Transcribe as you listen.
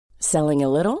Selling a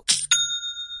little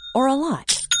or a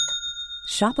lot?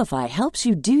 Shopify helps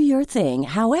you do your thing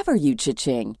however you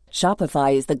cha-ching.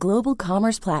 Shopify is the global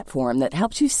commerce platform that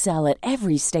helps you sell at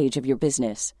every stage of your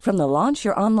business. From the launch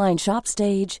your online shop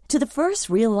stage to the first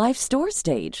real-life store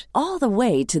stage, all the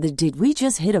way to the did we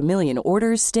just hit a million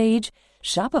orders stage.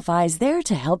 Shopify is there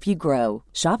to help you grow.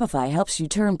 Shopify helps you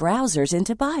turn browsers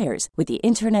into buyers with the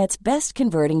internet's best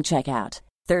converting checkout.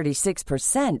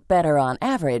 36% better on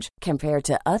average compared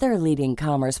to other leading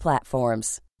commerce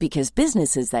platforms. Because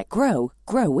businesses that grow,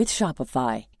 grow with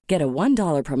Shopify. Get a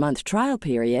 $1 per month trial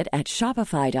period at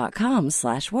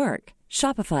shopify.com/work.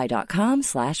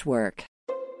 Shopify.com/work.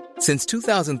 Since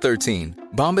 2013,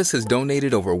 Bombas has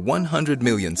donated over 100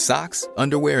 million socks,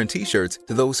 underwear, and T-shirts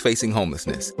to those facing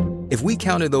homelessness. If we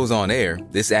counted those on air,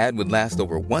 this ad would last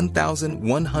over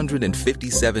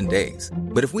 1,157 days.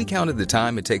 But if we counted the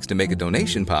time it takes to make a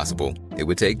donation possible, it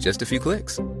would take just a few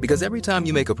clicks. Because every time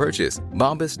you make a purchase,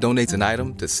 Bombas donates an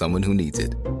item to someone who needs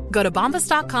it. Go to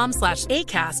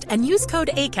bombas.com/ACAST and use code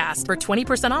ACAST for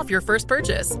 20% off your first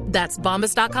purchase. That's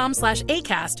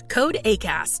bombas.com/ACAST, code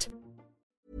ACAST.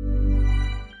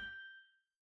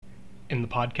 In the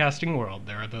podcasting world,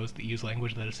 there are those that use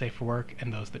language that is safe for work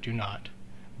and those that do not.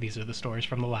 These are the stories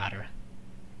from the latter.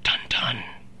 Dun dun!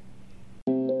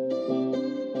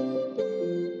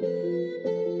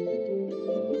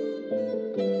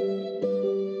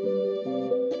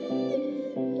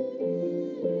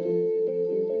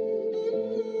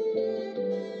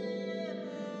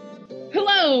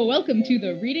 Hello, welcome to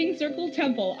the Reading Circle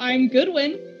Temple. I'm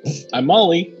Goodwin. I'm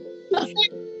Molly.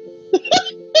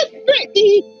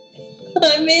 Brittany.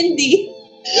 I'm Indy.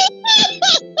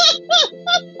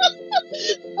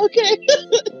 Okay.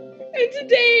 And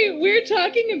today we're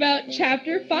talking about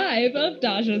Chapter 5 of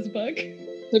Daja's book.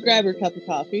 So grab your cup of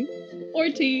coffee. Or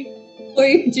tea. Or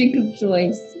your drink of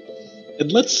choice.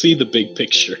 And let's see the big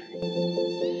picture.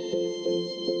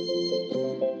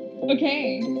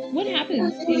 Okay, what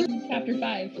happens in Chapter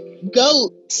 5?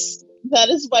 Goats. That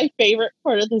is my favorite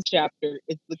part of this chapter.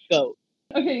 It's the goat.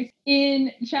 Okay,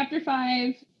 in Chapter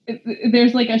 5,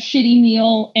 there's like a shitty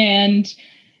meal and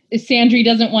Sandry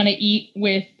doesn't want to eat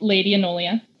with Lady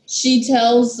Enolia. She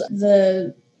tells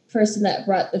the person that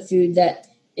brought the food that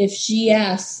if she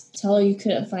asks, tell her you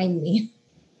couldn't find me.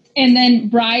 And then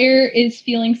Briar is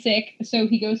feeling sick, so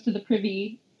he goes to the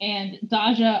privy, and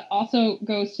Daja also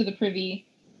goes to the privy,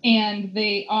 and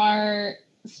they are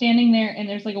standing there, and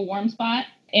there's like a warm spot,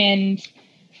 and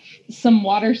some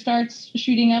water starts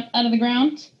shooting up out of the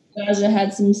ground. Daja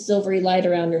had some silvery light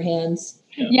around her hands.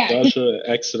 Yeah. Daja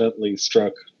accidentally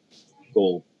struck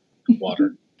gold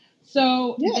water.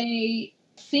 So they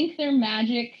sink their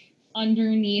magic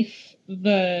underneath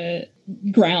the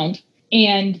ground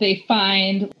and they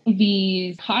find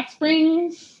these hot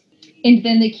springs, and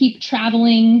then they keep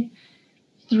traveling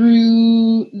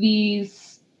through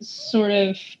these sort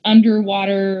of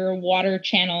underwater water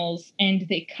channels, and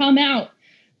they come out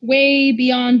way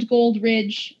beyond Gold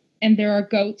Ridge, and there are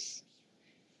goats.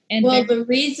 And well, the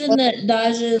reason that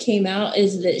Daja came out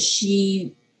is that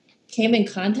she came in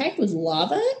contact with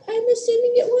lava, I'm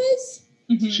assuming it was.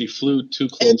 Mm-hmm. She flew too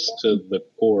close to the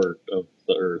core of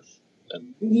the earth,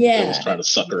 and it was trying to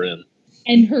suck her in.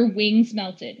 And her wings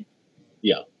melted.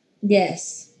 Yeah.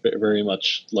 Yes. Very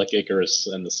much like Icarus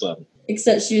and the sun.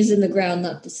 Except she was in the ground,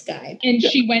 not the sky. And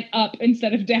she went up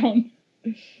instead of down.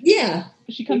 Yeah.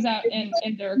 She comes out and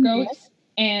there are goats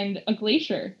and a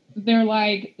glacier. They're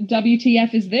like,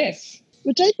 WTF is this?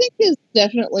 Which I think is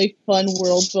definitely fun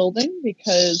world building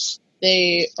because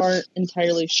they aren't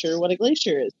entirely sure what a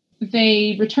glacier is.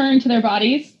 They return to their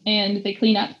bodies and they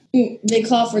clean up. They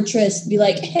call for Triss, be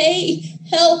like, hey,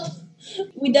 help!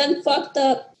 We done fucked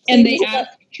up. And they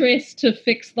ask Triss to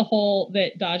fix the hole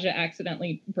that Daja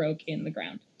accidentally broke in the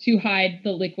ground to hide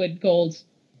the liquid gold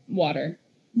water.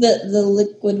 The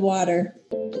liquid water.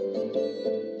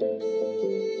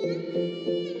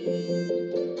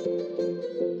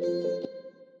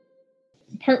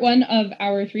 Part 1 of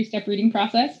our 3-step reading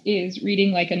process is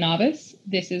reading like a novice.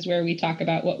 This is where we talk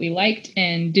about what we liked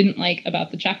and didn't like about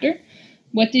the chapter.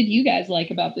 What did you guys like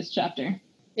about this chapter?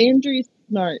 Sandry's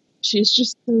smart. She's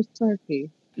just so snarky.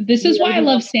 This is why I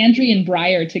love Sandry and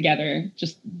Briar together.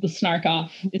 Just the snark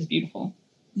off is beautiful.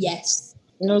 Yes.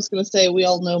 And I was going to say, we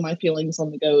all know my feelings on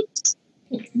the goats.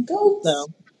 Goats. So.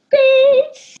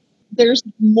 Goats! There's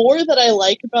more that I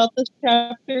like about this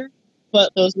chapter,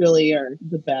 but those really are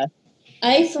the best.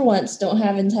 I, for once, don't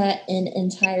have an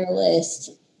entire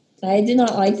list. I did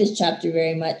not like this chapter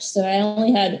very much, so I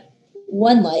only had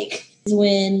one like.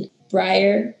 When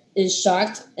Briar is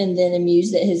shocked and then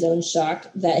amused at his own shock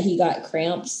that he got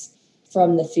cramps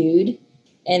from the food.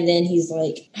 And then he's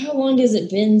like, how long has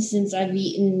it been since I've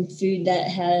eaten food that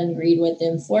hadn't agreed with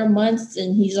him? 4 months,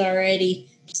 and he's already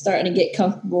starting to get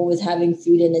comfortable with having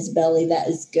food in his belly that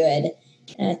is good.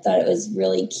 And I thought it was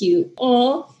really cute.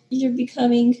 Oh, you're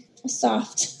becoming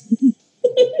soft.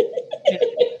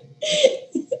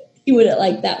 He wouldn't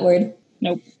like that word.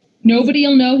 Nope. Nobody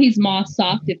will know he's Moss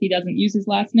Soft if he doesn't use his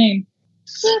last name.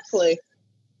 Exactly.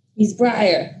 He's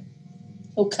Briar.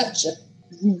 He'll cut you.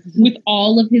 With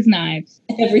all of his knives.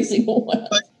 Every single one.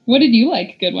 What did you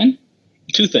like, Goodwin?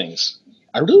 2 things.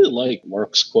 I really like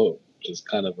Mark's quote, which is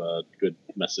kind of a good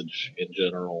message in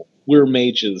general. We're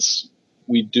mages.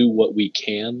 We do what we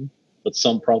can, but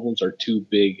some problems are too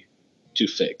big to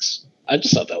fix. I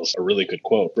just thought that was a really good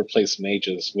quote. Replace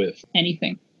mages with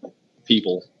anything.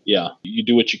 People. Yeah, you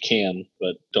do what you can,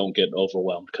 but don't get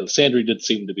overwhelmed. Because Sandry did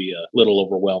seem to be a little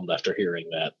overwhelmed after hearing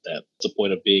that. That's the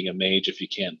point of being a mage if you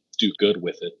can't do good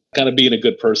with it. Kind of being a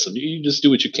good person. You just do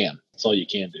what you can. That's all you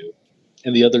can do.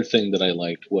 And the other thing that I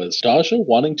liked was Daja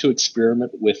wanting to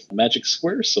experiment with magic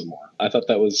squares some more. I thought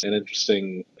that was an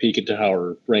interesting peek into how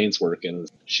her brains work. And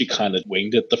she kind of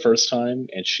winged it the first time,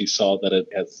 and she saw that it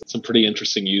has some pretty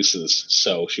interesting uses.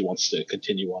 So she wants to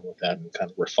continue on with that and kind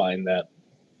of refine that.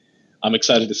 I'm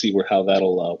excited to see how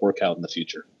that'll work out in the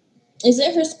future.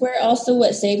 Isn't her square also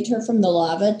what saved her from the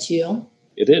lava, too?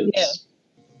 It is. Yeah.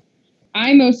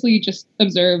 I mostly just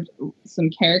observed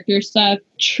some character stuff.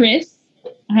 Triss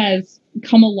has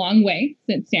come a long way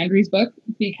since Sandry's book,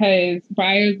 because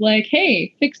Briar's like,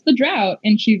 hey, fix the drought.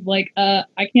 And she's like, I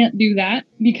can't do that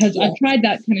because I've tried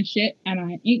that kind of shit and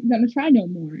I ain't gonna try no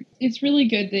more. It's really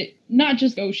good that not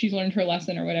just, she's learned her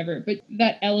lesson or whatever, but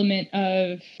that element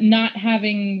of not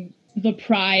having the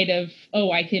pride of,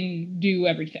 I can do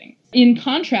everything. In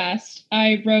contrast,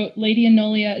 I wrote Lady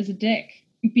Enolia is a dick,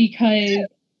 because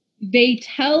they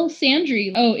tell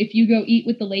Sandry, if you go eat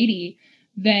with the lady,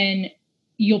 then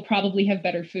you'll probably have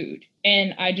better food.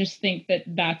 And I just think that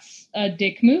that's a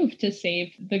dick move to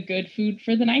save the good food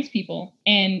for the nice people.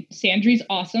 And Sandry's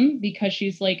awesome because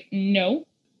she's like, no,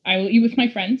 I will eat with my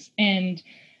friends. And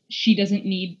she doesn't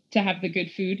need to have the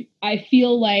good food. I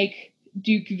feel like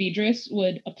Duke Vidris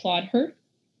would applaud her,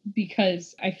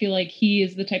 because I feel like he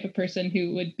is the type of person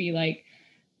who would be like,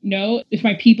 no, if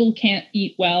my people can't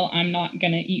eat well, I'm not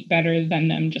going to eat better than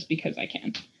them just because I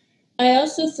can. I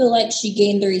also feel like she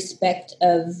gained the respect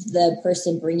of the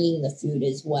person bringing the food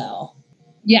as well.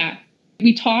 Yeah.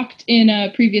 We talked in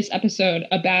a previous episode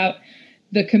about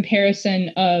the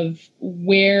comparison of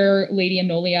where Lady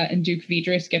Enolia and Duke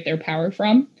Vidris get their power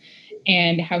from,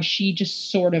 and how she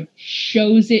just sort of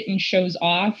shows it and shows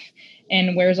off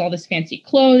and wears all this fancy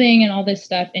clothing and all this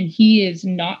stuff. And he is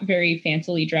not very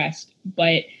fancily dressed,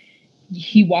 but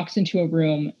he walks into a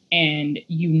room and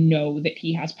you know that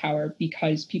he has power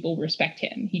because people respect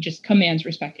him. He just commands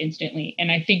respect instantly.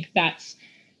 And I think that's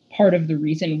part of the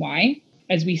reason why,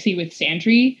 as we see with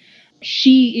Sandry,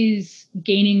 she is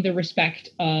gaining the respect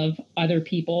of other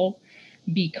people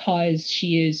because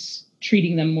she is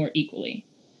treating them more equally.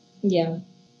 Yeah.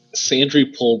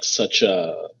 Sandry pulled such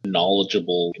a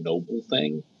knowledgeable, noble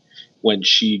thing when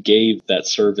she gave that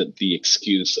servant the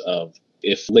excuse of,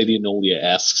 if Lady Enolia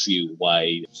asks you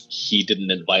why he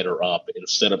didn't invite her up,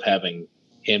 instead of having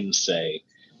him say,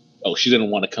 she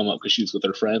didn't want to come up because she was with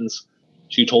her friends,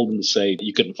 she told him to say,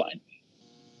 you couldn't find me.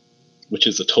 Which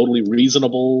is a totally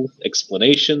reasonable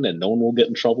explanation, and no one will get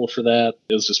in trouble for that.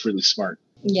 It was just really smart.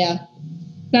 Yeah.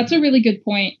 That's a really good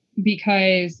point,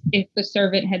 because if the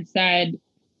servant had said,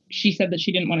 she said that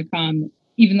she didn't want to come,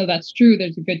 even though that's true,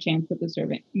 there's a good chance that the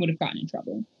servant would have gotten in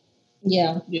trouble.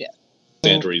 Yeah. Yeah.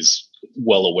 Sandry's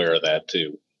well aware of that,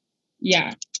 too.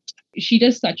 Yeah. She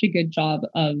does such a good job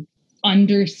of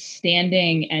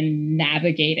understanding and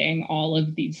navigating all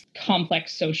of these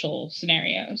complex social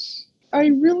scenarios. I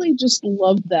really just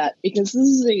love that, because this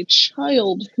is a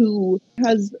child who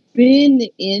has been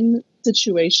in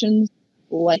situations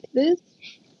like this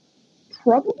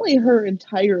probably her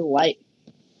entire life.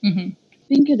 Mm-hmm. I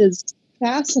think it is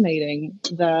fascinating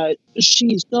that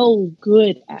she's so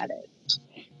good at it.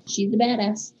 She's a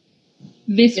badass.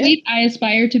 This week, I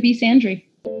aspire to be Sandry.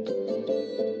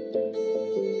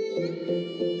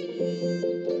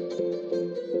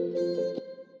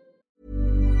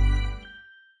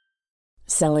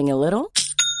 Selling a little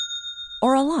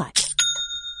or a lot?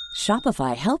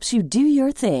 Shopify helps you do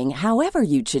your thing however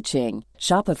you cha-ching.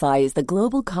 Shopify is the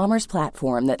global commerce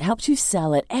platform that helps you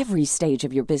sell at every stage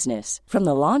of your business. From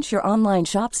the launch your online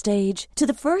shop stage to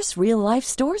the first real-life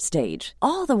store stage,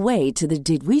 all the way to the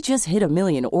did we just hit a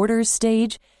million orders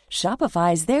stage.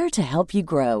 Shopify is there to help you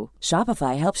grow.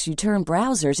 Shopify helps you turn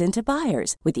browsers into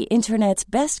buyers with the internet's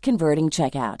best converting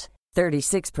checkout.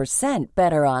 36%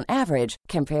 better on average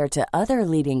compared to other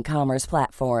leading commerce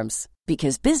platforms.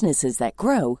 Because businesses that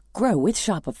grow, grow with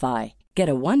Shopify. Get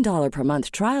a $1 per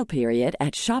month trial period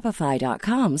at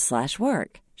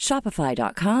shopify.com/work.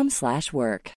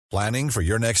 Shopify.com/work. Planning for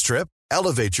your next trip?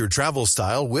 Elevate your travel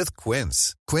style with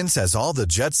Quince. Quince has all the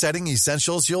jet-setting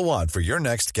essentials you'll want for your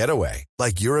next getaway,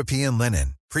 like European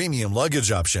linen, premium luggage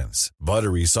options,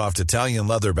 buttery soft Italian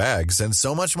leather bags, and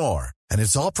so much more. And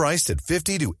it's all priced at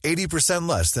 50 to 80%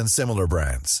 less than similar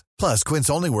brands. Plus, Quince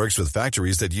only works with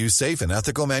factories that use safe and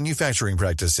ethical manufacturing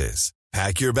practices.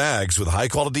 Pack your bags with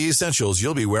high-quality essentials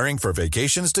you'll be wearing for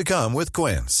vacations to come with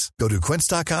Quince. Go to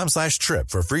quince.com/trip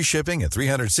for free shipping and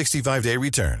 365-day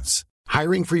returns.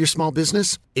 Hiring for your small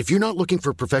business? If you're not looking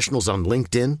for professionals on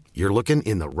LinkedIn, you're looking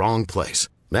in the wrong place.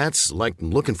 That's like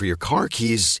looking for your car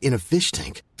keys in a fish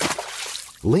tank.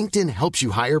 LinkedIn helps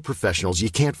you hire professionals you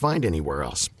can't find anywhere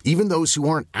else, even those who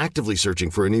aren't actively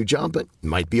searching for a new job but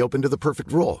might be open to the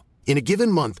perfect role. In a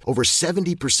given month, over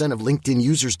 70% of LinkedIn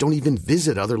users don't even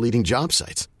visit other leading job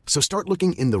sites. So start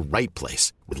looking in the right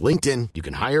place. With LinkedIn, you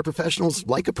can hire professionals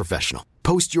like a professional.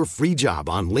 Post your free job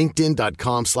on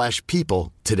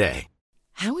linkedin.com/people today.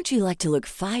 How would you like to look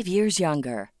 5 years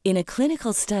younger? In a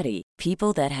clinical study,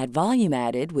 people that had volume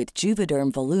added with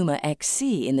Juvederm Voluma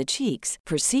XC in the cheeks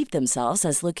perceived themselves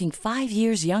as looking 5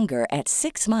 years younger at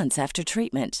 6 months after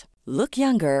treatment. Look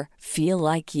younger, feel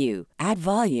like you. Add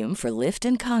volume for lift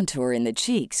and contour in the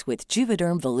cheeks with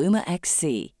Juvederm Voluma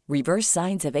XC. Reverse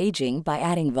signs of aging by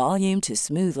adding volume to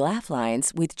smooth laugh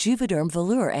lines with Juvederm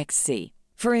Volure XC.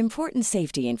 For important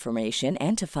safety information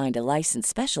and to find a licensed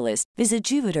specialist, visit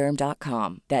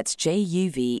Juvederm.com. That's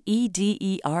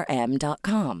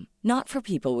JUVEDERM.com. Not for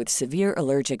people with severe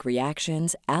allergic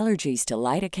reactions, allergies to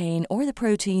lidocaine, or the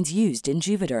proteins used in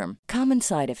Juvederm. Common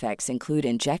side effects include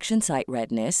injection site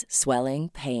redness,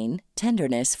 swelling, pain,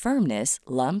 tenderness, firmness,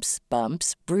 lumps,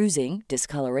 bumps, bruising,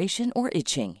 discoloration, or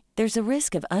itching. There's a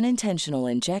risk of unintentional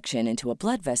injection into a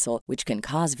blood vessel, which can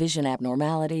cause vision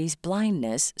abnormalities,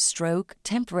 blindness, stroke,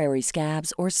 temporary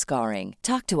scabs, or scarring.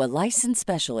 Talk to a licensed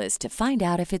specialist to find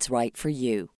out if it's right for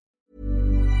you.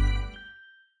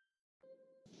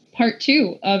 Part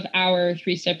 2 of our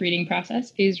 3-step reading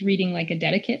process is reading like a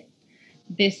dedicate.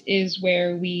 This is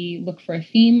where we look for a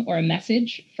theme or a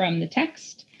message from the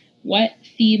text. What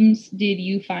themes did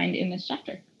you find in this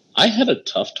chapter? I had a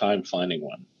tough time finding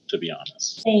one, to be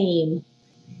honest. Same.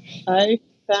 I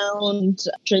found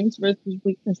strengths versus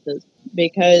weaknesses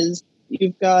because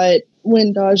you've got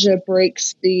when Daja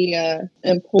breaks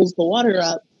and pulls the water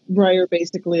up, Briar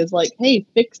basically is like, hey,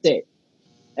 fix it.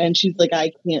 And she's like,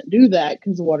 I can't do that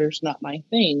because the water's not my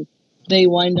thing. They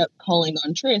wind up calling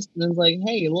on Tristan and is like,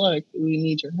 hey, look, we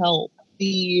need your help.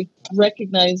 The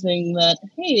recognizing that,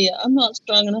 hey, I'm not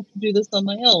strong enough to do this on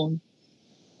my own.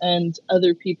 And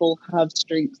other people have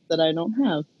strengths that I don't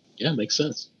have. Yeah, makes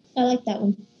sense. I like that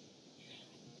one.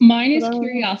 Mine is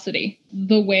curiosity.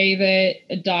 The way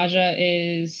that Daja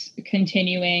is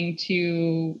continuing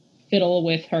to fiddle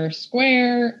with her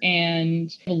square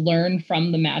and learn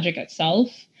from the magic itself,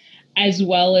 as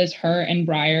well as her and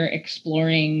Briar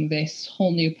exploring this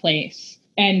whole new place.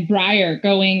 And Briar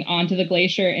going onto the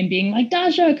glacier and being like,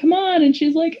 Daja, come on. And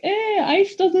she's like,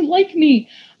 ice doesn't like me.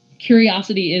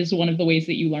 Curiosity is one of the ways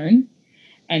that you learn.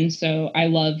 And so I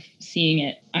love seeing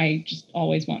it. I just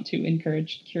always want to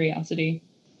encourage curiosity.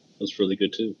 That's really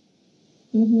good too.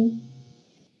 Mm-hmm.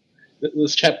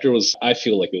 This chapter was, I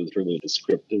feel like it was really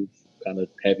descriptive, kind of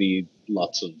heavy,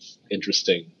 lots of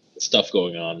interesting stuff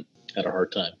going on. Had a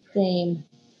hard time. Same.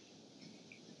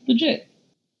 Legit.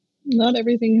 Not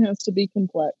everything has to be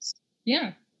complex.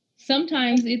 Yeah.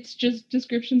 Sometimes it's just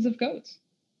descriptions of goats.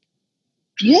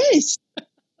 Yes.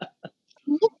 I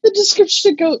love the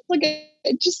description of goats. Like,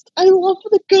 I love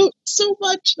the goats so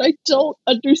much. And I don't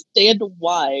understand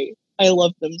why I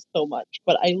love them so much,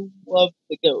 but I love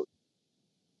the goats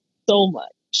so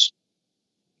much.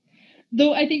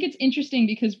 Though I think it's interesting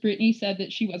because Brittany said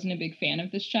that she wasn't a big fan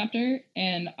of this chapter,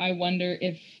 and I wonder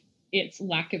if its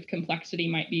lack of complexity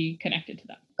might be connected to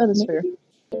that. That is fair.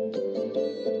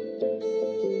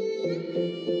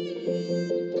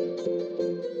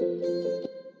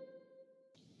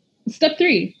 Step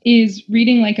 3 is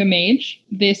reading like a mage.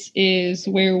 This is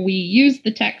where we use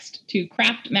the text to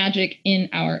craft magic in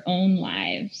our own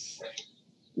lives.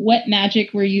 What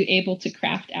magic were you able to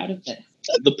craft out of this?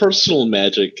 The personal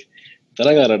magic that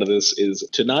I got out of this is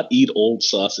to not eat old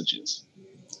sausages.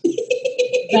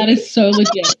 That is so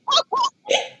legit.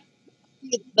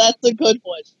 That's a good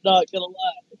one, not gonna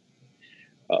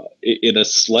lie. in a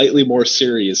slightly more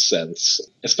serious sense,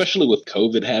 especially with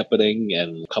COVID happening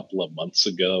and a couple of months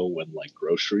ago when like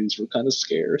groceries were kind of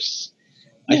scarce.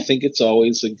 I think it's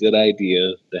always a good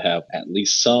idea to have at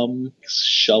least some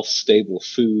shelf-stable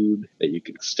food that you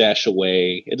can stash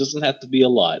away. It doesn't have to be a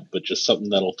lot, but just something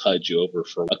that'll tide you over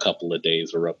for a couple of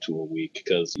days or up to a week,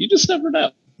 because you just never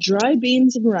know. Dry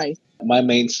beans and rice. My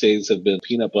mainstays have been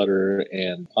peanut butter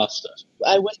and pasta.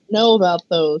 I wouldn't know about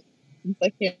those since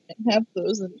I can't have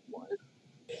those anymore.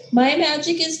 My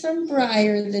magic is from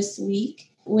Briar this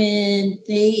week when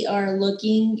they are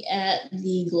looking at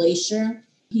the glacier.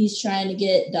 He's trying to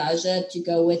get Daja to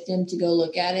go with him to go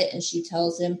look at it, and she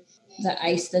tells him the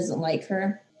ice doesn't like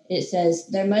her. It says,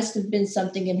 there must have been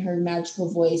something in her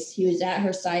magical voice. He was at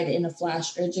her side in a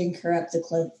flash, urging her up the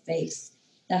cliff face.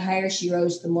 The higher she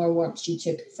rose, the more warmth she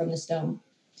took from the stone.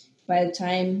 By the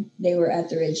time they were at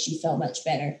the ridge, she felt much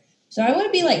better. So I want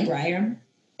to be like Briar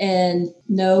and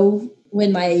know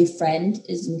when my friend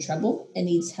is in trouble and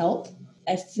needs help.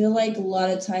 I feel like a lot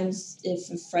of times if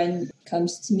a friend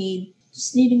comes to me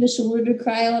just needing a shoulder to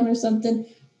cry on or something,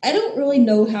 I don't really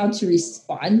know how to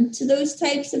respond to those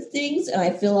types of things. And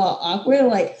I feel all awkward. I'm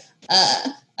like,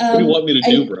 what do you want me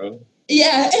to do, bro?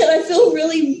 Yeah, and I feel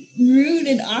really rude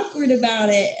and awkward about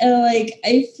it. And like,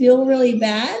 I feel really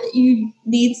bad. You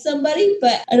need somebody,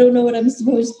 but I don't know what I'm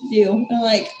supposed to do. I'm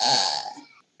like,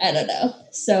 I don't know.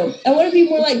 So I want to be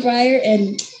more like Briar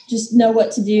and just know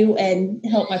what to do and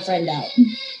help my friend out.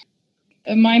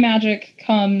 My magic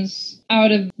comes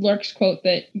out of Lark's quote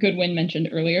that Goodwin mentioned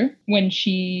earlier when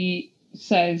she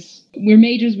says, we're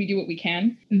mages, we do what we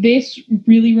can. This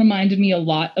really reminded me a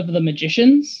lot of The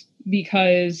Magicians,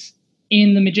 because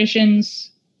in The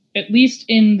Magicians, at least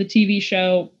in the TV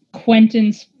show,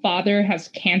 Quentin's father has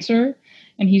cancer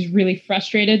and he's really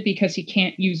frustrated because he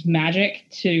can't use magic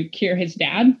to cure his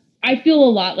dad. I feel a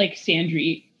lot like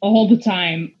Sandry all the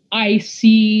time. I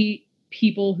see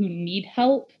people who need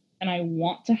help and I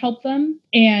want to help them.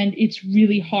 And it's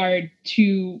really hard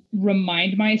to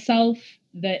remind myself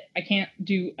that I can't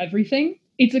do everything.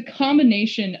 It's a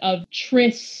combination of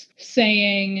Triss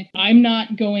saying, I'm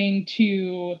not going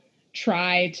to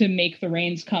try to make the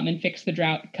rains come and fix the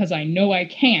drought because I know I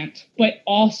can't, but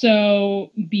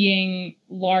also being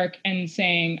Lark and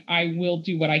saying, I will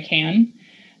do what I can.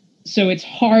 So it's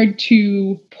hard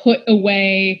to put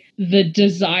away the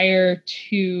desire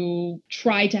to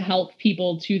try to help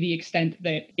people to the extent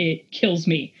that it kills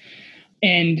me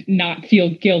and not feel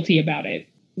guilty about it.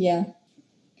 Yeah.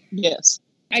 Yes.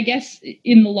 I guess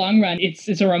in the long run,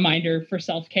 it's a reminder for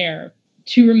self-care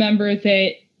to remember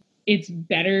that it's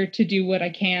better to do what I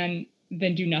can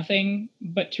than do nothing,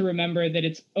 but to remember that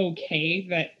it's okay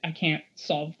that I can't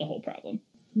solve the whole problem.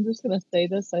 I'm just going to say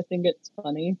this. I think it's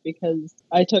funny because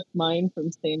I took mine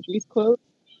from Sandry's quote.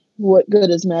 What good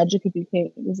is magic if you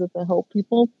can't use it to help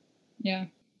people? Yeah.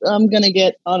 I'm going to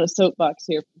get on a soapbox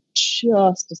here for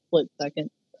just a split second.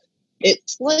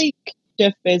 It's like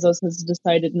Jeff Bezos has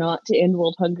decided not to end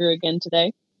world hunger again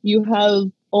today. You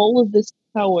have all of this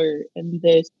power and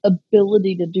this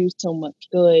ability to do so much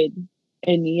good,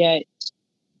 and yet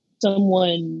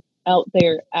someone out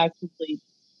there actively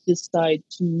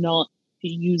decides not to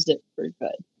use it for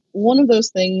good. One of those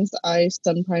things I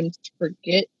sometimes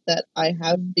forget that I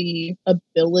have the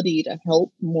ability to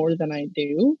help more than I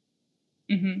do,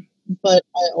 but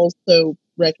I also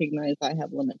recognize I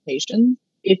have limitations.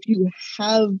 If you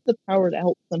have the power to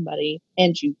help somebody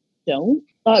and you don't,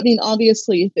 I mean,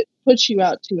 obviously, if it puts you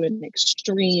out to an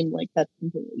extreme, like that's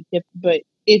completely different. But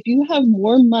if you have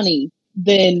more money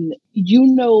than you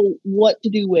know what to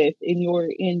do with in your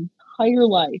entire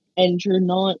life and you're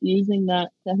not using that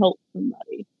to help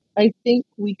somebody, I think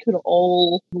we could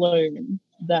all learn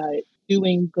that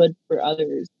doing good for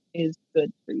others is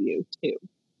good for you too.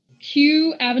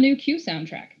 Q Avenue Q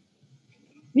soundtrack.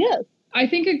 Yes. I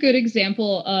think a good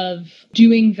example of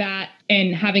doing that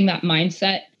and having that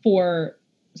mindset for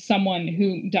someone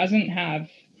who doesn't have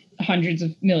hundreds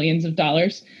of millions of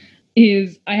dollars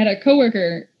is I had a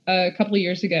coworker a couple of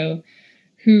years ago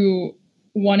who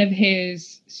one of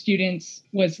his students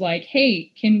was like,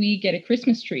 hey, can we get a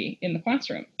Christmas tree in the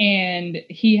classroom? And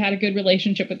he had a good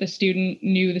relationship with the student,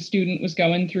 knew the student was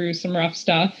going through some rough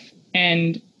stuff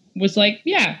and was like,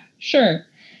 yeah, sure.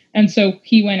 And so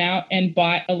he went out and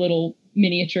bought a little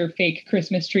miniature fake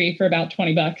Christmas tree for about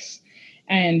 $20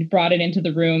 and brought it into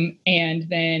the room. And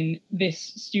then this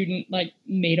student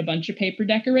made a bunch of paper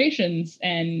decorations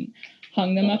and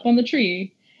hung them up on the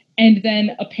tree. And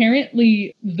then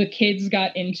apparently the kids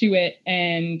got into it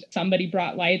and somebody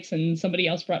brought lights and somebody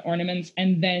else brought ornaments.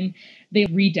 And then they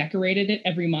redecorated it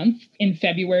every month. In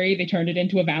February, they turned it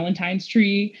into a Valentine's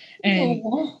tree. And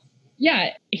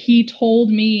Yeah, he told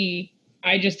me,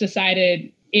 I just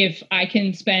decided if I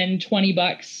can spend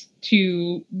 $20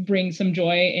 to bring some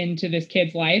joy into this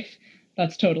kid's life,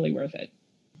 that's totally worth it.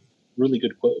 Really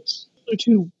good quotes. There are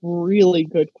two really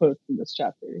good quotes in this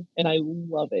chapter, and I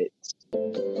love it.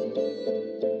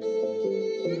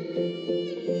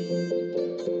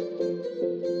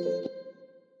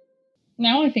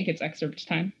 Now I think it's excerpt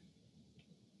time.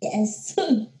 Yes.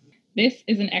 This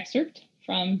is an excerpt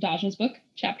from Daja's book,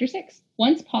 Chapter 6.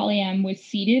 Once Polyam was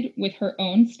seated with her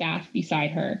own staff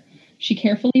beside her, she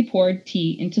carefully poured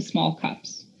tea into small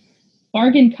cups.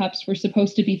 Bargain cups were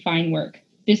supposed to be fine work.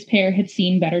 This pair had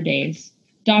seen better days.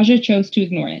 Daja chose to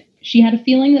ignore it. She had a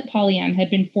feeling that Polyam had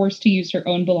been forced to use her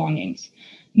own belongings.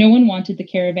 No one wanted the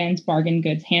caravan's bargain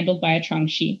goods handled by a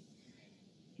Changshi.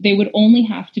 They would only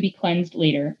have to be cleansed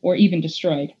later, or even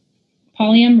destroyed.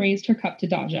 Polyam raised her cup to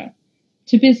Daja.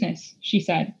 To business, she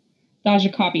said.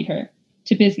 Daja copied her.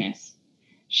 To business.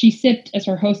 She sipped as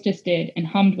her hostess did and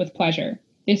hummed with pleasure.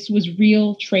 This was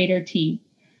real trader tea.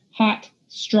 Hot,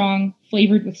 strong,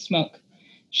 flavored with smoke.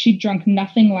 She'd drunk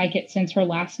nothing like it since her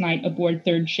last night aboard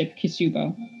third ship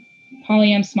Kisubo.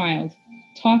 Polyam smiled.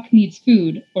 Talk needs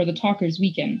food, or the talkers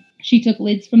weaken. She took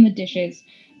lids from the dishes,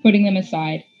 putting them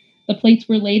aside. The plates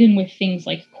were laden with things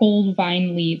like cold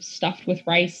vine leaves stuffed with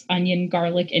rice, onion,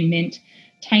 garlic, and mint,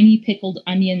 tiny pickled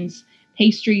onions,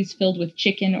 pastries filled with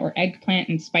chicken or eggplant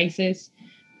and spices,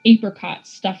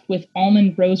 apricots stuffed with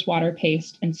almond rosewater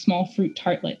paste, and small fruit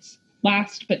tartlets.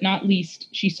 Last but not least,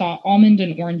 she saw almond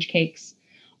and orange cakes.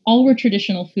 All were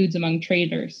traditional foods among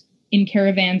traders, in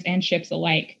caravans and ships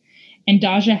alike, and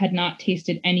Daja had not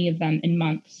tasted any of them in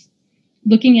months.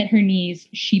 Looking at her knees,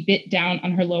 she bit down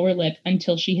on her lower lip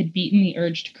until she had beaten the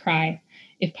urge to cry.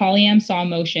 If Polyam saw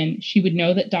motion, she would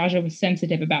know that Daja was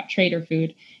sensitive about trader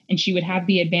food, and she would have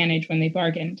the advantage when they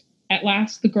bargained. At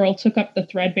last, the girl took up the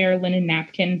threadbare linen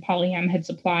napkin Polyam had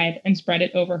supplied and spread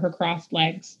it over her crossed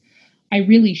legs. I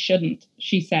really shouldn't,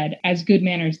 she said, as good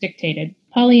manners dictated.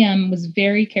 Polyam was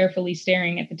very carefully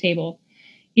staring at the table.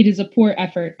 It is a poor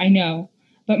effort, I know,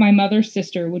 but my mother's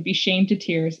sister would be shamed to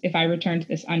tears if I returned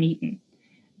this uneaten.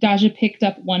 Daja picked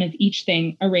up one of each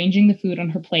thing, arranging the food on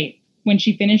her plate. When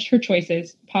she finished her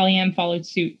choices, Polyam followed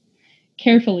suit.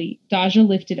 Carefully, Daja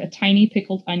lifted a tiny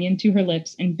pickled onion to her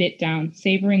lips and bit down,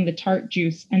 savoring the tart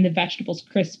juice and the vegetable's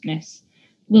crispness.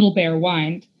 Little Bear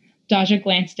whined. Daja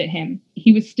glanced at him.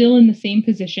 He was still in the same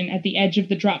position at the edge of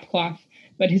the drop cloth,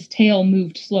 but his tail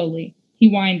moved slowly. He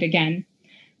whined again.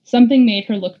 Something made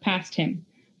her look past him.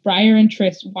 Briar and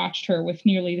Triss watched her with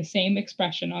nearly the same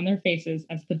expression on their faces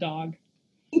as the dog.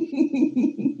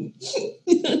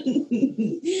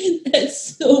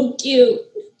 That's so cute.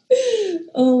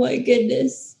 Oh my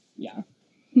goodness. Yeah,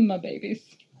 my babies.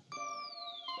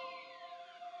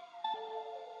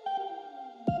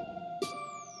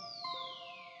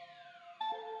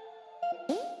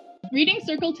 Reading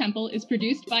Circle Temple is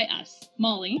produced by us,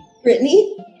 Molly,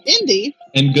 Brittany, Indy,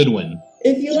 And Goodwin.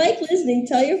 if you like listening,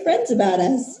 tell your friends about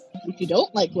us. if you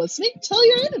don't like listening, tell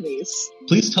your enemies.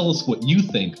 Please tell us what you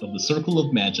think of the Circle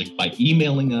of Magic by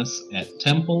emailing us at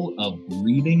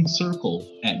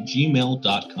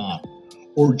templeofreadingcircle@gmail.com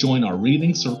or join our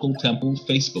Reading Circle Temple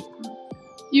Facebook group.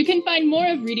 You can find more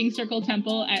of Reading Circle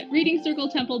Temple at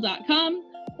readingcircletemple.com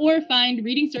or find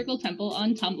Reading Circle Temple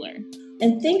on Tumblr.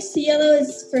 And thanks to Yellow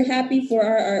is for Happy for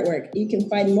our artwork. You can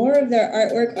find more of their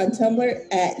artwork on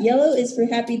Tumblr at Yellow is for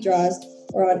Happy Draws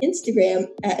or on Instagram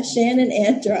at Shannon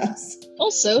and Draws.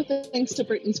 Also, thanks to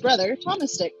Brittany's brother,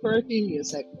 Thomas Dick, for our theme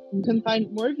music. You can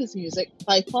find more of his music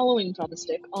by following Thomas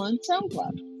Dick on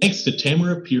SoundCloud. Thanks to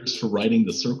Tamara Pierce for writing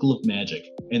The Circle of Magic,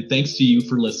 and thanks to you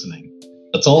for listening.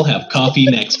 Let's all have coffee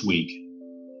next week.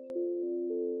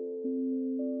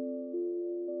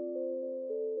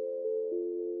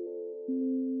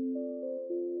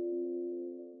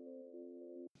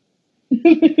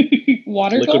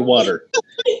 Water. Liquid water.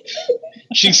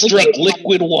 She struck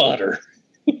liquid water.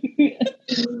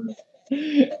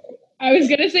 I was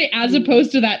gonna say as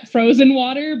opposed to that frozen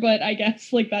water, but I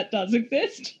guess like that does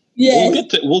exist. Yes.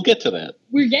 We'll get to that.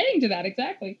 We're getting to that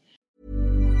exactly.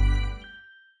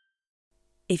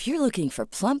 If you're looking for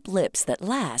plump lips that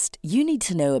last, you need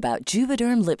to know about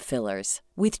Juvederm lip fillers.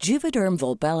 With Juvederm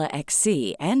Volbella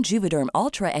XC and Juvederm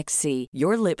Ultra XC,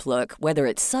 your lip look, whether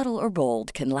it's subtle or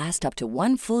bold, can last up to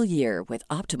 1 full year with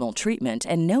optimal treatment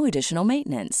and no additional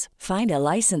maintenance. Find a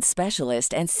licensed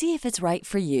specialist and see if it's right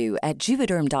for you at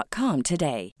Juvederm.com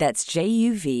today. That's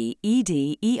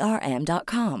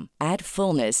JUVEDERM.com. Add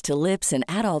fullness to lips in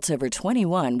adults over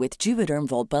 21 with Juvederm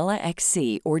Volbella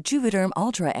XC or Juvederm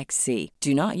Ultra XC.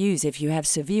 Do not use if you have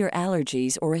severe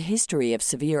allergies or a history of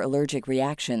severe allergic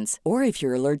reactions, or if if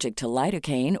you're allergic to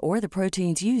lidocaine or the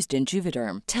proteins used in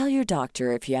Juvederm. Tell your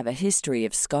doctor if you have a history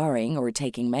of scarring or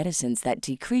taking medicines that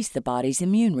decrease the body's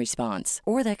immune response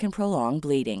or that can prolong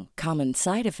bleeding. Common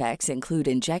side effects include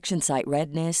injection site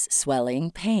redness, swelling,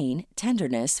 pain,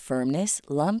 tenderness, firmness,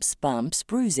 lumps, bumps,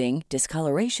 bruising,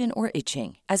 discoloration, or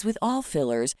itching. As with all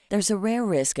fillers, there's a rare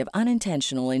risk of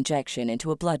unintentional injection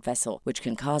into a blood vessel, which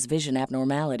can cause vision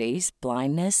abnormalities,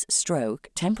 blindness, stroke,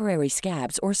 temporary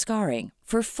scabs, or scarring.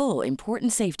 For full,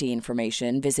 important safety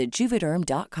information, visit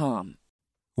Juvederm.com.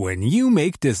 When you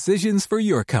make decisions for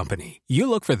your company, you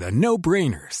look for the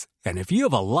no-brainers. And if you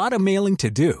have a lot of mailing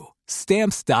to do,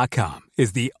 Stamps.com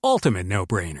is the ultimate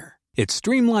no-brainer. It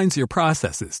streamlines your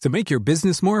processes to make your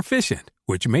business more efficient,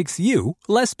 which makes you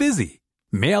less busy.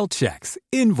 Mail checks,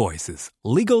 invoices,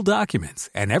 legal documents,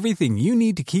 and everything you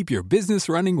need to keep your business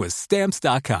running with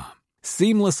Stamps.com.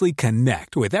 Seamlessly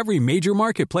connect with every major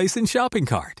marketplace and shopping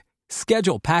cart.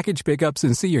 Schedule package pickups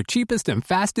and see your cheapest and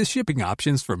fastest shipping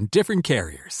options from different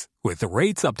carriers, with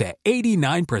rates up to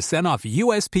 89% off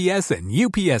USPS and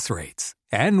UPS rates.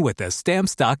 And with the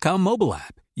Stamps.com mobile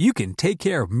app, you can take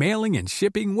care of mailing and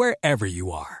shipping wherever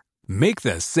you are. Make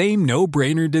the same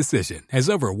no-brainer decision as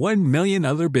over 1 million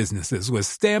other businesses with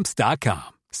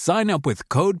Stamps.com. Sign up with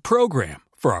code PROGRAM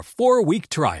for a 4-week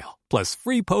trial, plus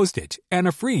free postage and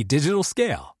a free digital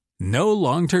scale. No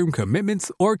long-term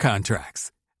commitments or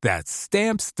contracts. That's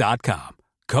Stamps.com.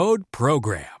 Code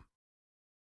PROGRAM.